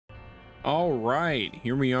All right,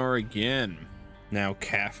 here we are again. Now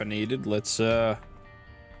caffeinated. Let's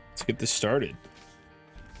get this started.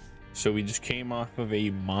 So we just came off of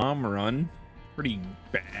a mom run, pretty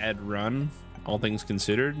bad run, all things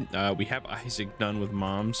considered. We have Isaac done with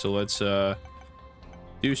mom, so let's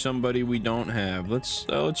do somebody we don't have. Let's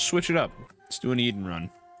switch it up. Let's do an Eden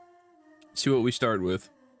run. See what we start with.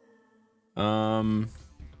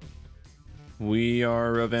 We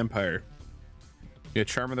are a vampire. We got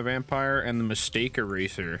Charm of the Vampire and the Mistake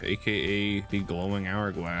Eraser, aka the Glowing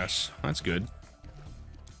Hourglass. That's good.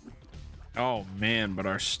 Oh man, but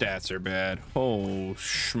our stats are bad. Oh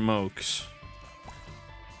smokes.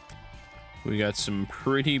 We got some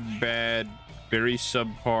pretty bad, very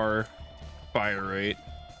subpar fire rate.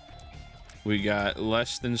 We got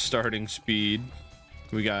less than starting speed.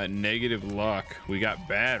 We got negative luck. We got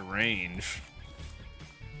bad range.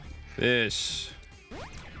 This.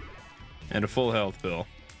 And a full health bill.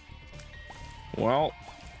 Well,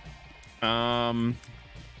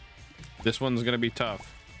 this one's gonna be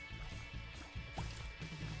tough.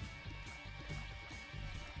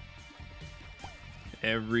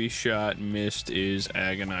 Every shot missed is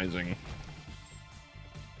agonizing.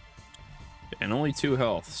 And only 2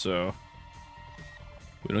 health, so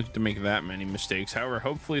we don't get to make that many mistakes. However,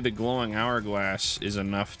 hopefully the Glowing Hourglass is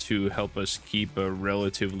enough to help us keep a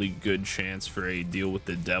relatively good chance for a deal with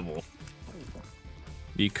the devil.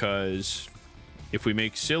 Because if we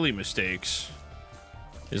make silly mistakes,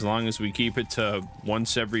 as long as we keep it to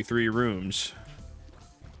once every 3 rooms,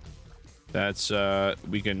 that's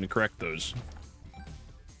we can correct those.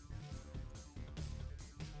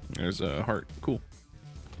 There's a heart. Cool.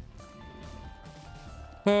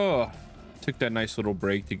 Oh, took that nice little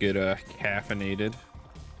break to get caffeinated.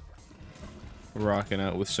 Rocking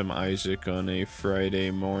out with some Isaac on a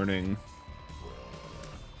Friday morning.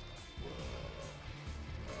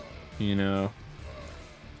 You know,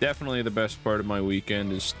 definitely the best part of my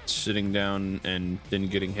weekend is sitting down and then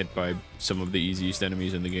getting hit by some of the easiest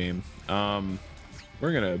enemies in the game.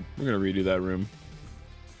 We're gonna redo that room.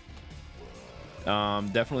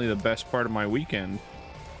 Definitely the best part of my weekend,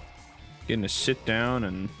 getting to sit down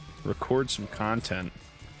and record some content.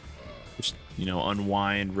 Just, you know,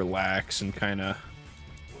 unwind, relax, and kind of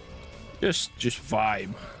just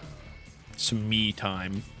vibe. Some me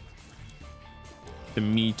time. The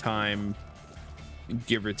me time,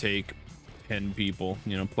 give or take 10 people,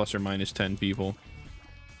 you know, plus or minus 10 people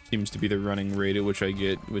seems to be the running rate at which I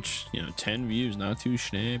get, which, you know, 10 views, not too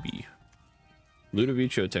shabby.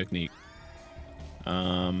 Ludovico technique.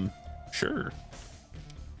 Sure,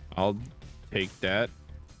 I'll take that,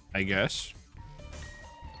 I guess.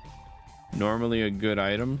 Normally a good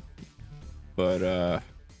item, but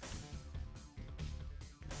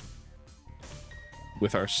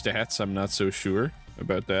with our stats, I'm not so sure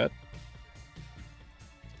about that,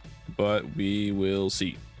 but we will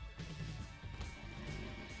see.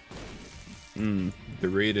 The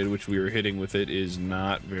rate at which we were hitting with it is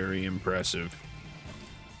not very impressive.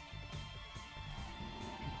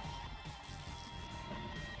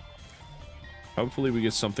 Hopefully we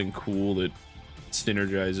get something cool that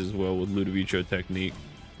synergizes well with Ludovico technique,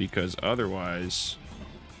 because otherwise,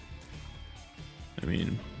 I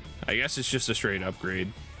mean, I guess it's just a straight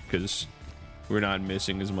upgrade, because we're not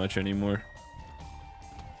missing as much anymore.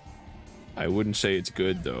 I wouldn't say it's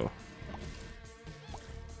good, though.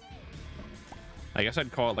 I guess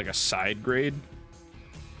I'd call it like a side grade.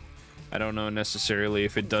 I don't know necessarily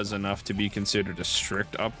if it does enough to be considered a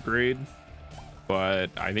strict upgrade, but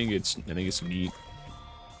I think it's neat.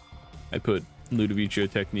 I put Ludovico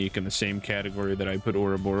technique in the same category that I put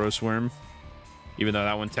Ouroboros Worm, even though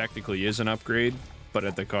that one technically is an upgrade, but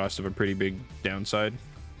at the cost of a pretty big downside.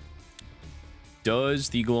 Does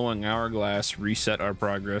the Glowing Hourglass reset our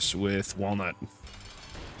progress with Walnut?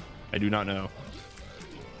 I do not know.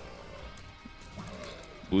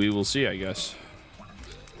 We will see, I guess.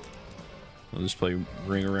 I'll just play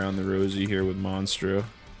Ring Around the Rosie here with Monstro.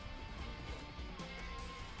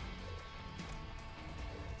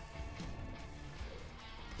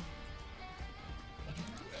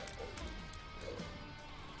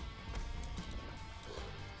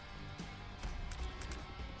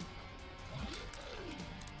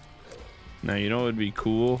 Now, you know what would be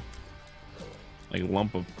cool? Like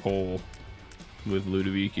Lump of Coal with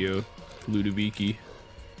Ludovico. Ludovici.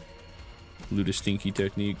 Ludostinky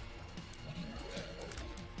technique.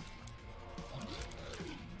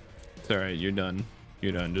 It's alright, you're done.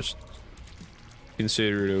 You're done. Just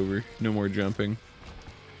consider it over. No more jumping.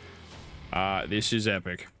 This is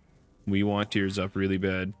epic. We want Tears Up really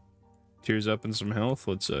bad. Tears Up and some health.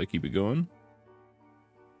 Let's keep it going.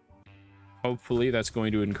 Hopefully that's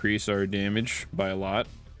going to increase our damage by a lot,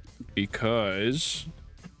 because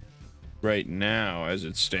right now, as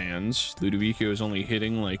it stands, Ludovico is only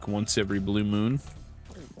hitting like once every blue moon.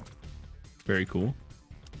 Very cool.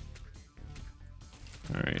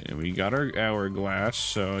 All right, and we got our hourglass,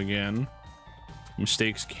 so again,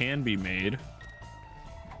 mistakes can be made.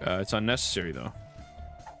 It's unnecessary though,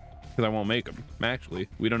 because I won't make them. Actually,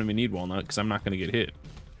 we don't even need walnut because I'm not going to get hit.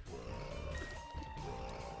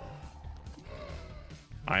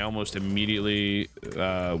 I almost immediately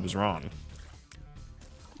was wrong.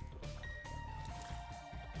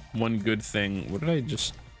 One good thing. What did I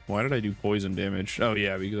just? Why did I do poison damage? Oh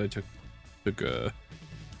yeah, because I took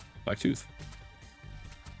black tooth.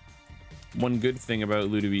 One good thing about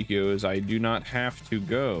Ludovico is I do not have to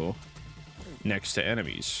go next to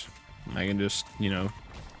enemies. I can just, you know,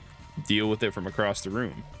 deal with it from across the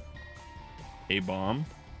room. A bomb.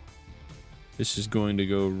 This is going to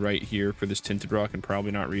go right here for this tinted rock and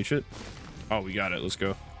probably not reach it. Oh, we got it. Let's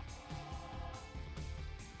go.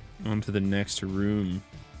 On to the next room.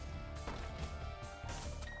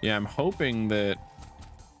 Yeah, I'm hoping that,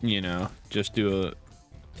 you know, just do a...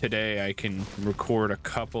 Today I can record a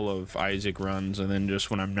couple of Isaac runs, and then just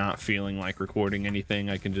when I'm not feeling like recording anything,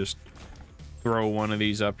 I can just throw one of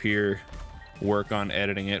these up here, work on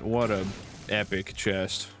editing it. What a epic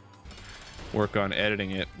chest. Work on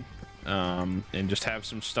editing it, and just have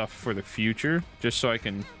some stuff for the future, just so I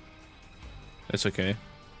can... That's okay.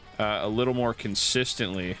 A little more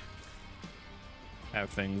consistently have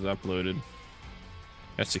things uploaded.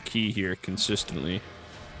 That's the key here, consistently.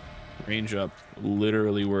 Range up,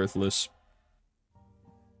 literally worthless.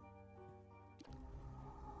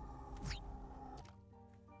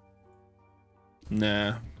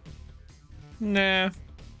 Nah.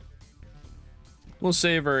 We'll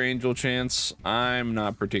save our angel chance. I'm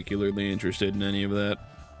not particularly interested in any of that.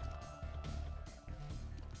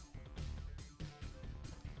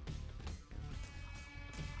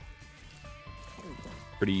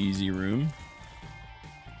 Pretty easy room.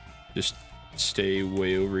 Just stay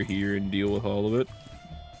way over here and deal with all of it.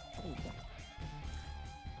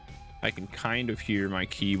 I can kind of hear my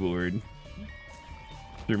keyboard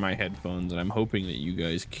through my headphones, and I'm hoping that you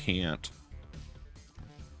guys can't.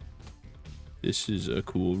 This is a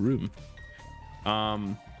cool room.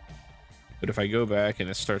 But if I go back and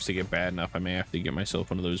it starts to get bad enough, I may have to get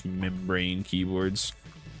myself one of those membrane keyboards,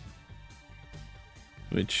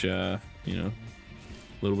 which, you know,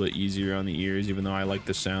 a little bit easier on the ears, even though I like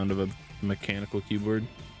the sound of a mechanical keyboard.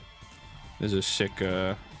 There's a sick,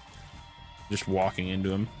 just walking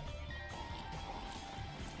into him.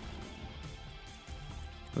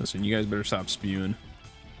 Listen, you guys better stop spewing.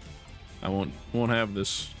 I won't have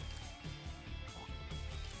this.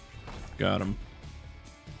 Got him.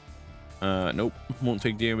 Nope, won't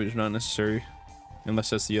take damage, not necessary.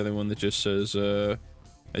 Unless that's the other one that just says,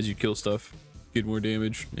 as you kill stuff, get more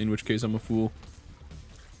damage, in which case I'm a fool.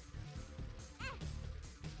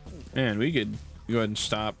 Man, we could go ahead and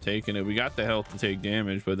stop taking it. We got the health to take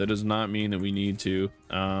damage, but that does not mean that we need to.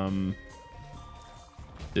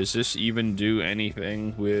 Does this even do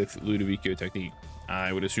anything with Ludovico technique?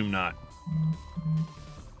 I would assume not.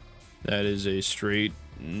 That is a straight,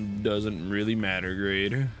 doesn't really matter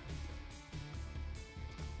grade.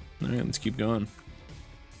 All right, let's keep going.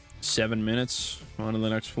 7 minutes, on to the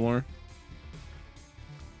next floor.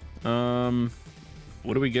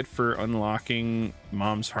 What do we get for unlocking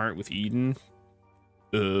Mom's Heart with Eden?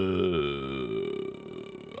 I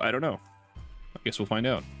don't know. I guess we'll find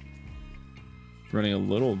out. Running a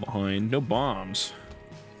little behind. No bombs.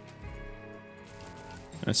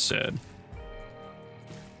 That's sad.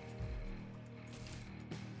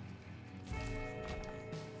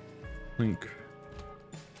 Link.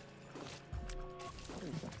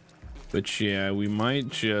 But yeah, we might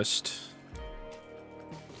just...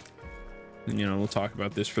 You know, we'll talk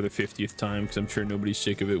about this for the 50th time because I'm sure nobody's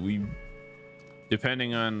sick of it.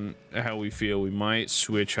 Depending on how we feel, we might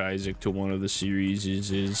switch Isaac to one of the series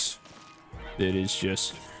that is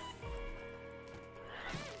just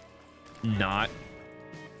not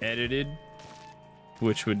edited,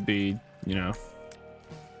 which would be, you know,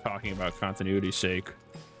 talking about continuity's sake,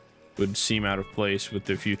 would seem out of place with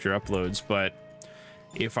the future uploads. But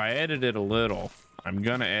if I edit it a little, I'm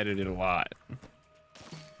gonna edit it a lot.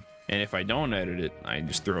 And if I don't edit it, I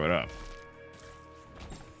just throw it up.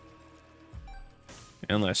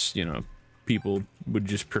 Unless, you know, people would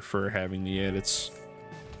just prefer having the edits.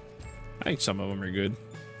 I think some of them are good.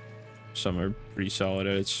 Some are pretty solid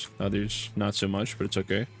edits. Others, not so much, but it's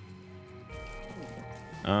okay.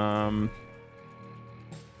 And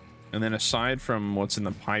then aside from what's in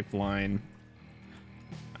the pipeline,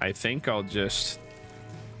 I think I'll just...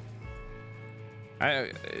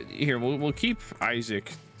 Here, we'll keep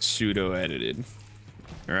Isaac pseudo-edited.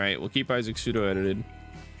 Alright, we'll keep Isaac pseudo-edited.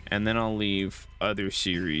 And then I'll leave other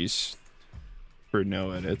series for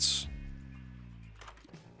no edits.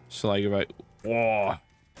 So like if I... Whoa!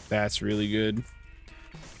 That's really good.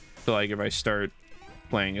 So like if I start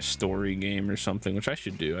playing a story game or something, which I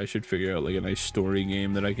should do. I should figure out like a nice story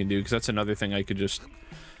game that I can do, because that's another thing I could just,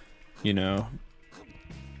 you know,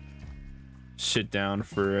 sit down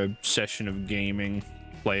for a session of gaming,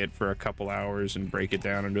 play it for a couple hours, and break it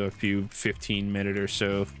down into a few 15-minute or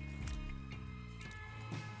so.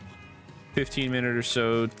 15-minute or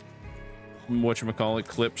so, whatchamacallit,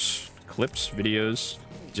 clips, videos,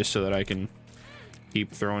 just so that I can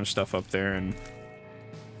keep throwing stuff up there. And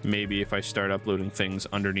maybe if I start uploading things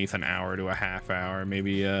underneath an hour to a half hour,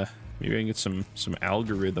 maybe I can get some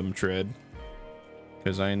algorithm tread,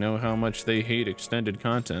 because I know how much they hate extended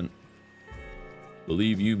content.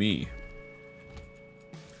 Believe you me.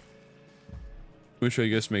 Which I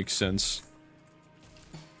guess makes sense.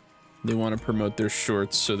 They want to promote their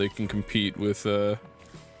shorts so they can compete with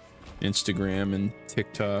Instagram and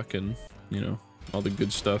TikTok and, you know, all the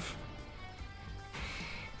good stuff.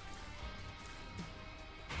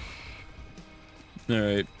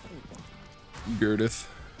 Alright. Girdith.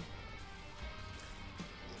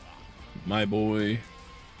 My boy.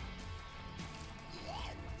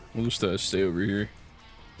 We'll just stay over here.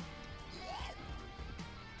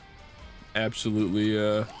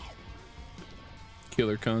 Absolutely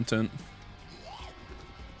killer content.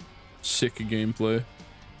 Sick gameplay.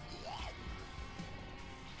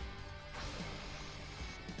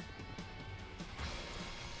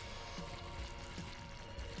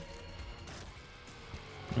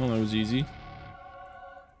 Well, that was easy.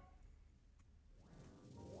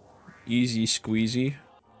 Easy squeezy.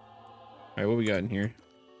 Alright, what we got in here?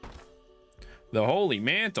 The Holy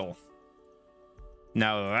Mantle.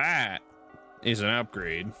 Now that is an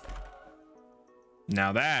upgrade.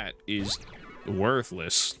 Now that is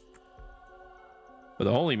worthless. But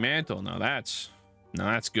the Holy Mantle, now that's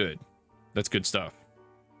good. That's good stuff.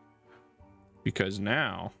 Because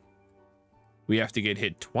now we have to get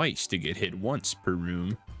hit twice to get hit once per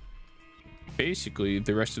room. Basically,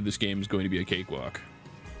 the rest of this game is going to be a cakewalk.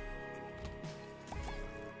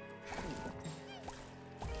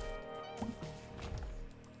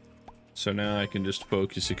 So now I can just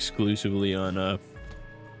focus exclusively on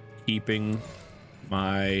keeping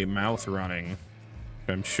my mouth running, which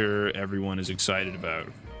I'm sure everyone is excited about.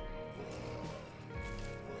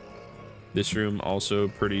 This room also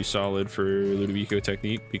pretty solid for Ludovico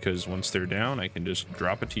technique, because once they're down, I can just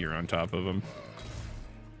drop a tier on top of them.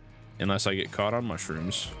 Unless I get caught on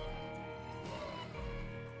mushrooms.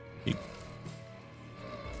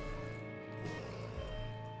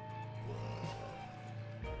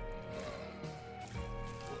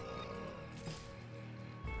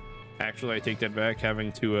 Actually, I take that back.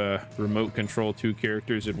 Having to remote control two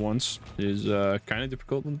characters at once is kind of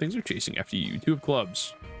difficult when things are chasing after you. 2 of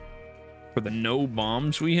clubs. For the no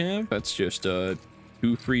bombs we have, that's just 2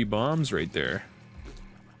 free bombs right there.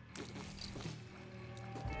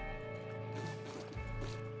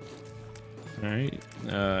 Alright,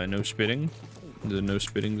 no spitting. There's a no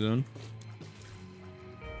spitting zone.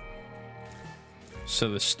 So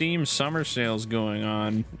the Steam summer sale's going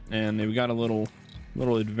on, and they've got a little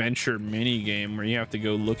adventure mini game where you have to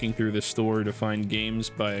go looking through the store to find games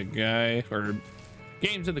by a guy, or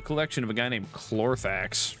games in the collection of a guy named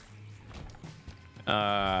Chlorthax.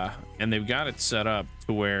 And they've got it set up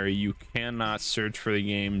to where you cannot search for the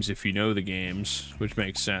games if you know the games, which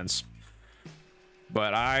makes sense.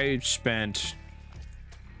 But I spent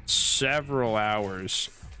several hours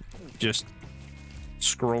just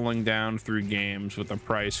scrolling down through games with the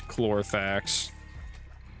price Chlorthax,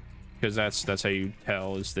 because that's how you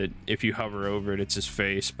tell, is that if you hover over it, it's his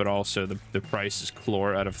face, but also the price is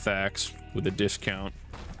Chlor out of Thax with a discount.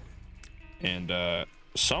 And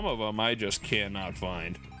some of them I just cannot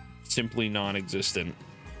find. Simply non-existent.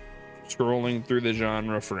 Scrolling through the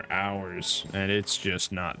genre for hours, and it's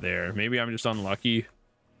just not there. Maybe I'm just unlucky,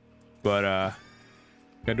 but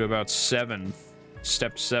got to about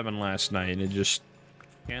step 7 last night, and it just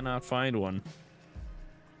cannot find one.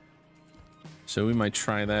 So we might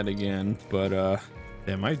try that again, but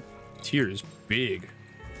yeah, my tier is big.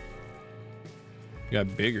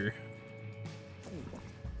 Got bigger.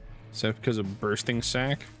 Is that because of bursting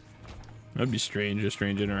sack? That'd be strange, a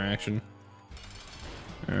strange interaction.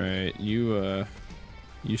 Alright, you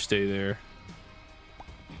stay there.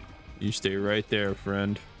 You stay right there,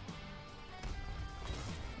 friend.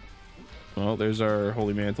 Well, there's our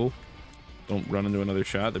Holy Mantle. Don't run into another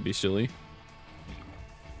shot. That'd be silly.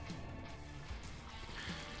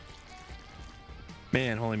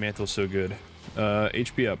 Man, Holy Mantle's so good.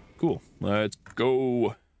 HP up. Cool. Let's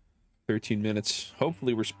go. 13 minutes.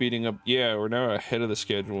 Hopefully we're speeding up. Yeah, we're now ahead of the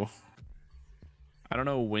schedule. I don't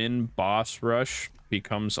know when Boss Rush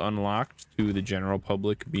becomes unlocked to the general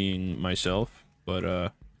public, being myself,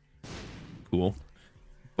 but cool.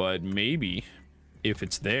 But maybe if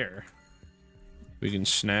it's there, we can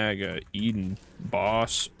snag a Eden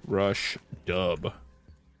Boss Rush dub.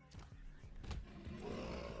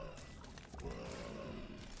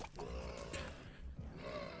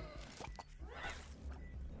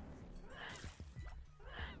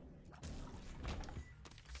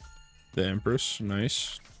 The Empress,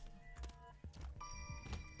 nice.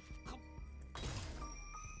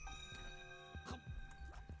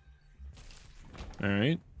 All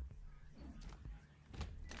right.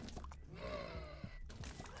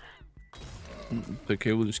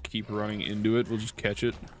 Okay, we'll just keep running into it. We'll just catch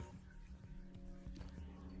it.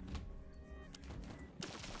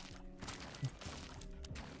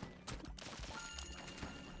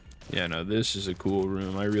 Yeah, no, this is a cool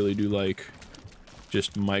room. I really do like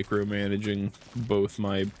just micromanaging both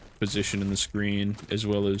my position in the screen as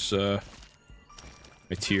well as my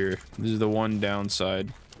tier. This is the one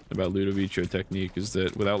downside about Ludovico technique, is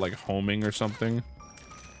that without like homing or something.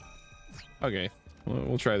 Okay,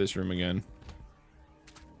 we'll try this room again.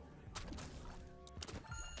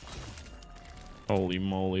 Holy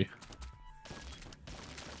moly.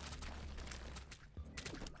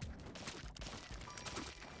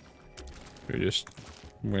 We're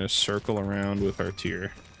gonna circle around with our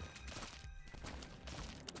tier.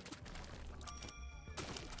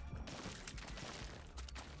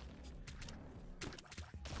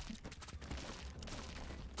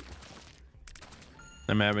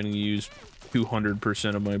 I'm having to use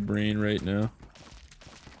 200% of my brain right now.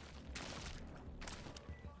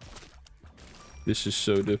 This is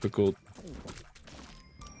so difficult.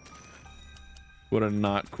 What a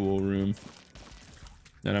not cool room.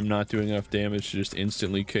 And I'm not doing enough damage to just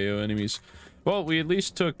instantly KO enemies. Well, we at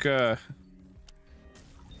least took 2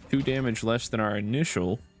 damage less than our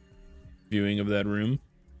initial viewing of that room.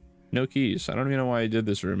 No keys. I don't even know why I did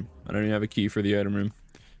this room. I don't even have a key for the item room.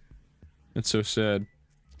 It's so sad.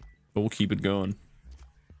 But we'll keep it going.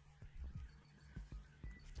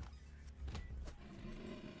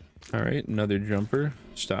 Alright, another jumper.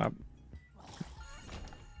 Stop.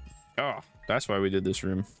 Oh, that's why we did this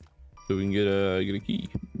room. So we can get a key.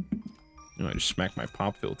 Oh, I just smacked my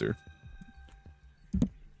pop filter.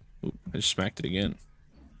 Ooh, I just smacked it again.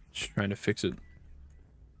 Just trying to fix it.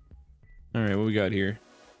 Alright, what we got here?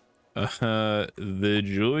 The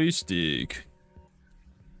joystick.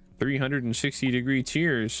 360-degree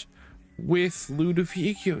tiers with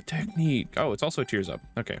Ludovico technique. Oh, it's also tears up.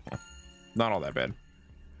 Okay, well, not all that bad.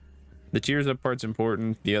 The tears up part's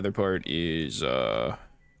important. The other part is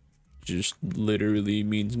just literally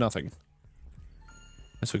means nothing.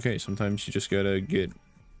 That's okay. Sometimes you just gotta get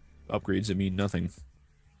upgrades that mean nothing.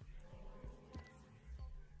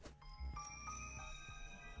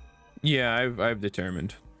 Yeah, I've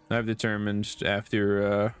determined. I've determined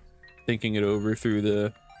after thinking it over through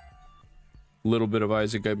the little bit of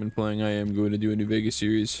Isaac I've been playing, I am going to do a New Vegas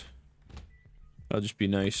series. I'll just be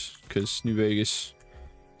nice, because New Vegas,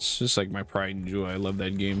 it's just like my pride and joy. I love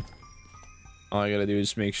that game. All I gotta do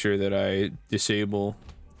is make sure that I disable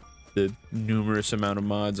the numerous amount of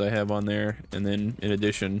mods I have on there, and then in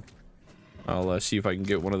addition, I'll see if I can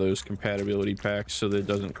get one of those compatibility packs so that it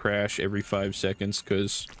doesn't crash every 5 seconds,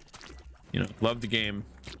 because, you know, love the game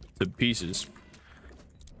to pieces.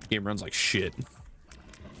 Game runs like shit.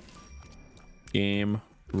 Game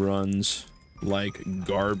runs like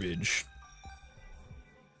garbage.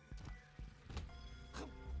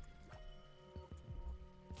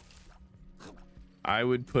 I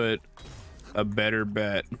would put a better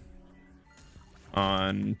bet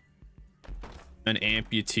on an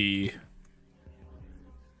amputee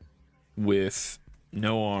with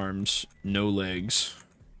no arms, no legs,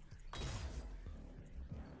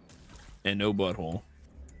 and no butthole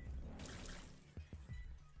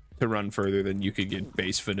to run further than you could get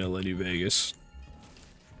base vanilla New Vegas.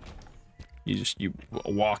 You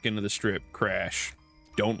walk into the strip, crash.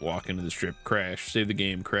 Don't walk into the strip, crash. Save the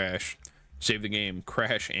game, crash. Save the game,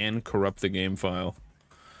 crash, and corrupt the game file.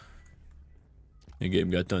 The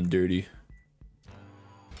game got done dirty.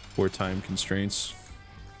 For time constraints.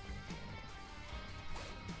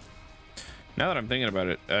 Now that I'm thinking about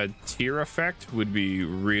it, a tier effect would be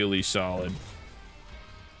really solid.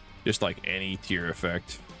 Just like any tier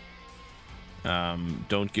effect.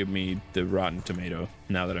 Don't give me the rotten tomato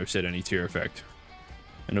now that I've said any tier effect.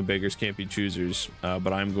 I know beggars can't be choosers,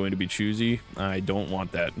 but I'm going to be choosy. I don't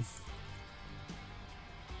want that.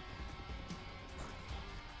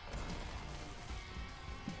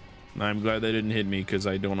 I'm glad they didn't hit me because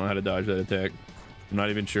I don't know how to dodge that attack. I'm not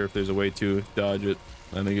even sure if there's a way to dodge it.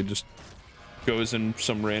 I think it just goes in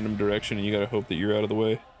some random direction and you gotta hope that you're out of the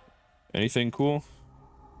way. Anything cool?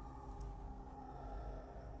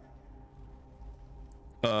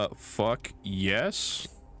 Fuck yes.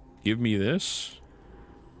 Give me this.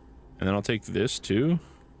 And then I'll take this too.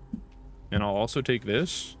 And I'll also take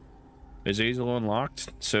this. Is Azel unlocked?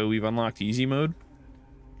 So we've unlocked easy mode.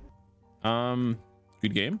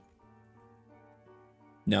 Good game.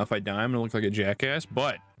 Now if I die, I'm gonna look like a jackass,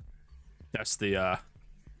 but that's the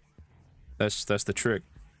that's the trick.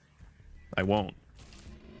 I won't.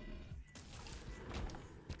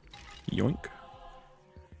 Yoink.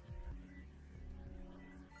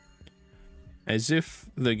 As if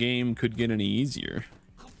the game could get any easier.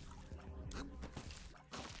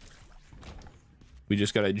 We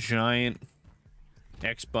just got a giant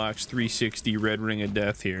Xbox 360 red ring of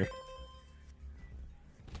death here.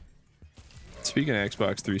 Speaking of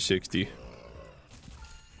Xbox 360,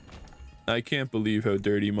 I can't believe how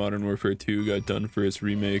dirty Modern Warfare 2 got done for its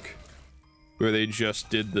remake, where they just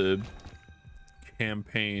did the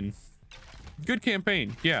campaign. Good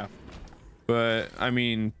campaign, yeah. But, I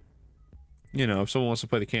mean, you know, if someone wants to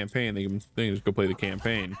play the campaign, they can just go play the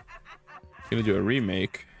campaign. Gonna do a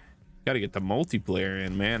remake. Gotta get the multiplayer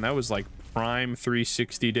in, man. That was like prime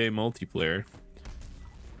 360-day multiplayer.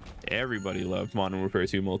 Everybody loved Modern Warfare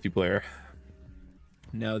 2 multiplayer.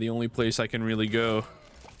 Now the only place I can really go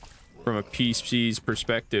from a PC's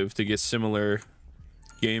perspective to get similar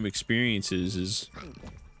game experiences is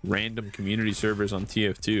random community servers on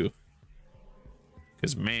TF2.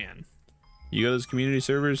 Because, man, you go to those community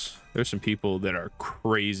servers, there's some people that are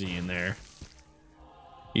crazy in there.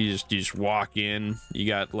 You just walk in, you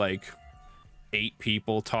got like 8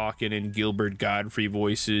 people talking in Gilbert Godfrey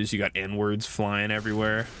voices, you got N-words flying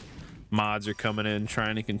everywhere. Mods are coming in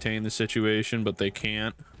trying to contain the situation, but they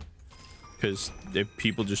can't because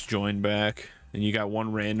people just joined back, and you got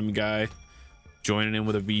one random guy joining in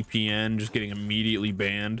with a VPN just getting immediately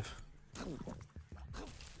banned.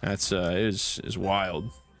 That's is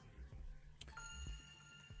wild.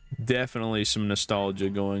 Definitely some nostalgia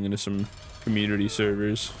going into some community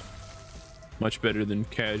servers. Much better than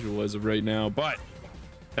casual as of right now, but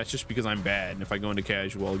that's just because I'm bad, and if I go into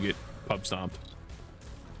casual, I'll get pub stomped.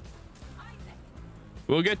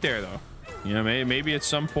 We'll get there though. You know, maybe at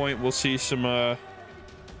some point we'll see some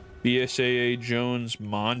BSAA Jones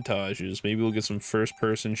montages. Maybe we'll get some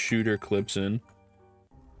first-person shooter clips in.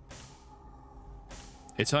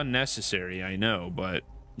 It's unnecessary, I know, but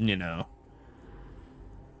you know,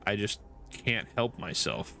 I just can't help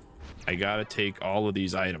myself. I gotta take all of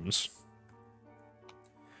these items.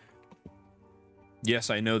 Yes,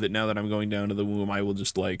 I know that now that I'm going down to the womb, I will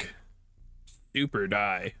just like super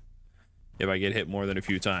die if I get hit more than a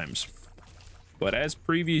few times. But as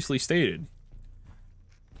previously stated,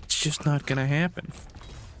 it's just not gonna happen.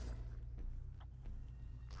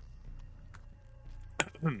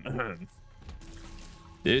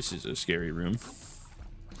 This is a scary room.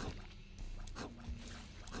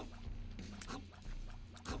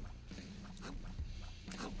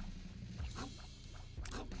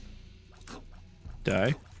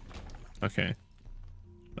 Die? Okay.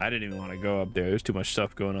 I didn't even want to go up there. There's too much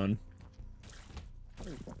stuff going on.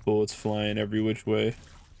 Bullets flying every which way.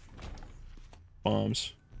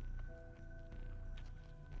 Bombs.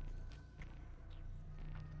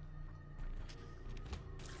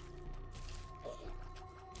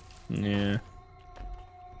 Yeah.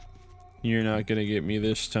 You're not gonna get me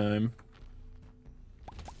this time.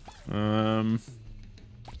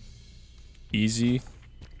 Easy.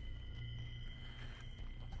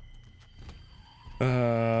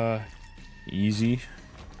 Easy.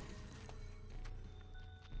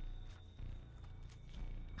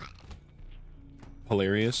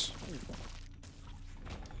 Hilarious.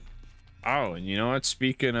 Oh, and you know what?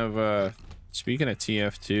 Speaking of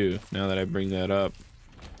TF2, now that I bring that up,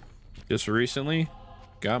 just recently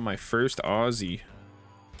got my first Aussie,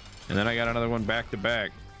 and then I got another one back to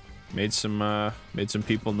back. Made some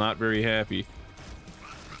people not very happy.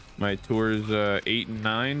 My tours 8 and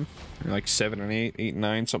 9, or like 7 and 8, 8 and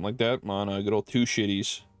 9, something like that. I'm on a good old 2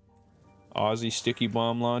 shitties. Aussie sticky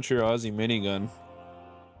bomb launcher, Aussie minigun.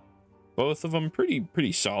 Both of them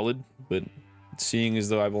pretty solid, but seeing as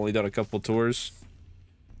though I've only done a couple tours,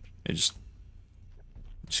 I just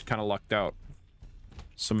kind of lucked out.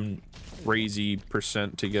 Some crazy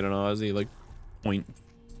percent to get an Aussie, like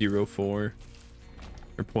 0.04 or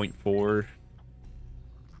 0.4.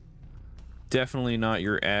 Definitely not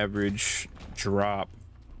your average drop.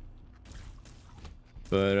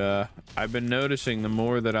 But I've been noticing the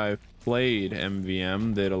more that I've played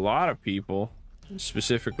MVM that a lot of people,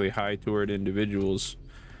 specifically high-toured individuals,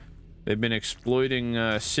 they've been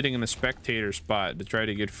exploiting sitting in the spectator spot to try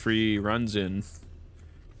to get free runs in.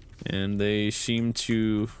 And they seem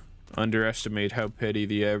to underestimate how petty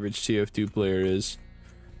the average TF2 player is.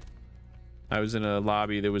 I was in a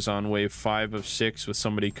lobby that was on wave 5 of 6 with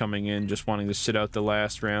somebody coming in just wanting to sit out the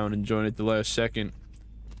last round and join at the last second.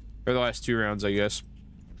 Or the last 2 rounds, I guess.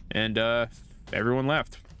 And everyone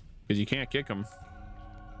left because you can't kick them.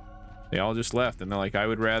 They all just left, and they're like, I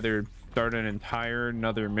would rather start an entire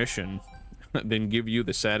another mission than give you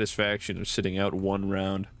the satisfaction of sitting out 1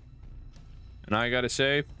 round. And I gotta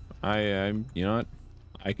say, I'm you know what,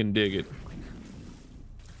 I can dig it.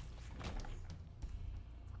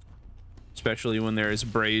 Especially when they're as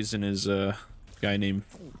brazen as a guy named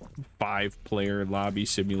 5-player lobby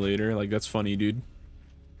simulator. Like, that's funny, dude.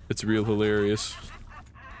 It's real hilarious.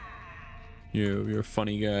 You're a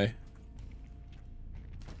funny guy.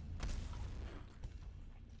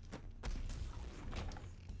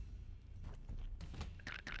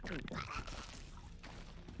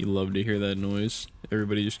 You love to hear that noise.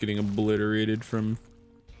 Everybody just getting obliterated from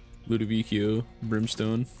Ludovico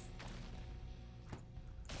Brimstone.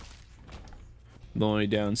 The only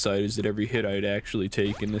downside is that every hit I'd actually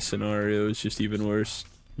take in this scenario is just even worse.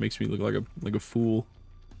 Makes me look like a fool.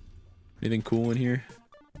 Anything cool in here?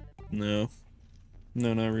 No.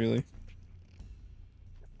 No, not really.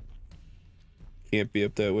 Can't be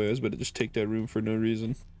up that way. I was about to just take that room for no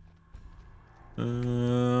reason.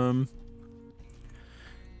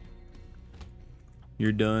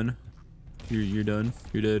 You're done. You're done.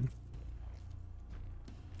 You're dead.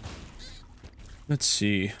 Let's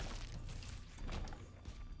see.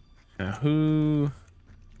 Now who...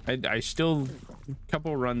 I still... a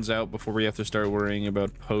couple runs out before we have to start worrying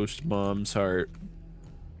about post Mom's Heart.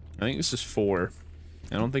 I think this is 4.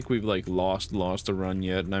 I don't think we've like lost a run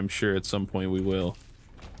yet, and I'm sure at some point we will.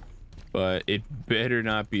 But it better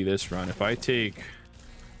not be this run. If I take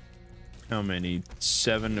how many?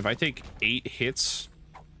 7. If I take 8 hits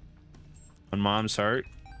on Mom's Heart,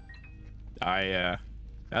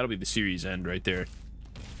 that'll be the series end right there.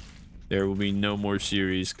 There will be no more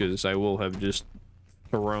series because I will have just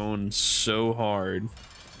thrown so hard.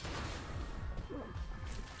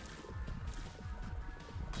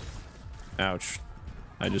 Ouch.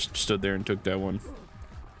 I just stood there and took that one.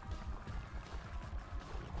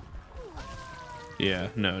 Yeah,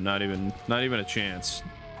 no, not even a chance.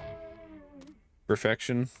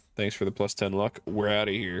 Perfection. Thanks for the +10 luck. We're out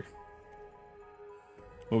of here.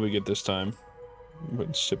 What do we get this time? I'm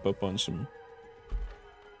going to sip up on some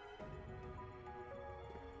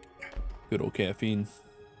good old caffeine.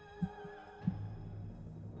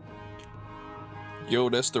 Yo,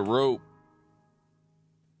 that's the rope.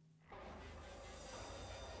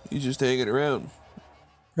 He's just hanging around,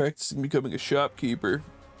 practicing becoming a shopkeeper.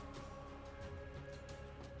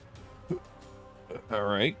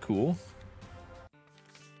 Alright, cool.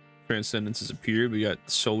 Transcendence has appeared. We got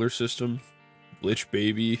Solar System, Glitch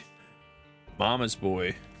Baby, Mama's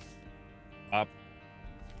Boy, Pop,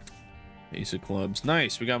 Ace of Clubs.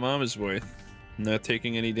 Nice, we got Mama's Boy. Not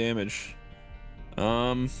taking any damage. You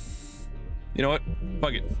know what?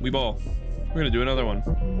 Fuck it. We ball. We're gonna do another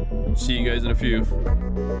one. See you guys in a few.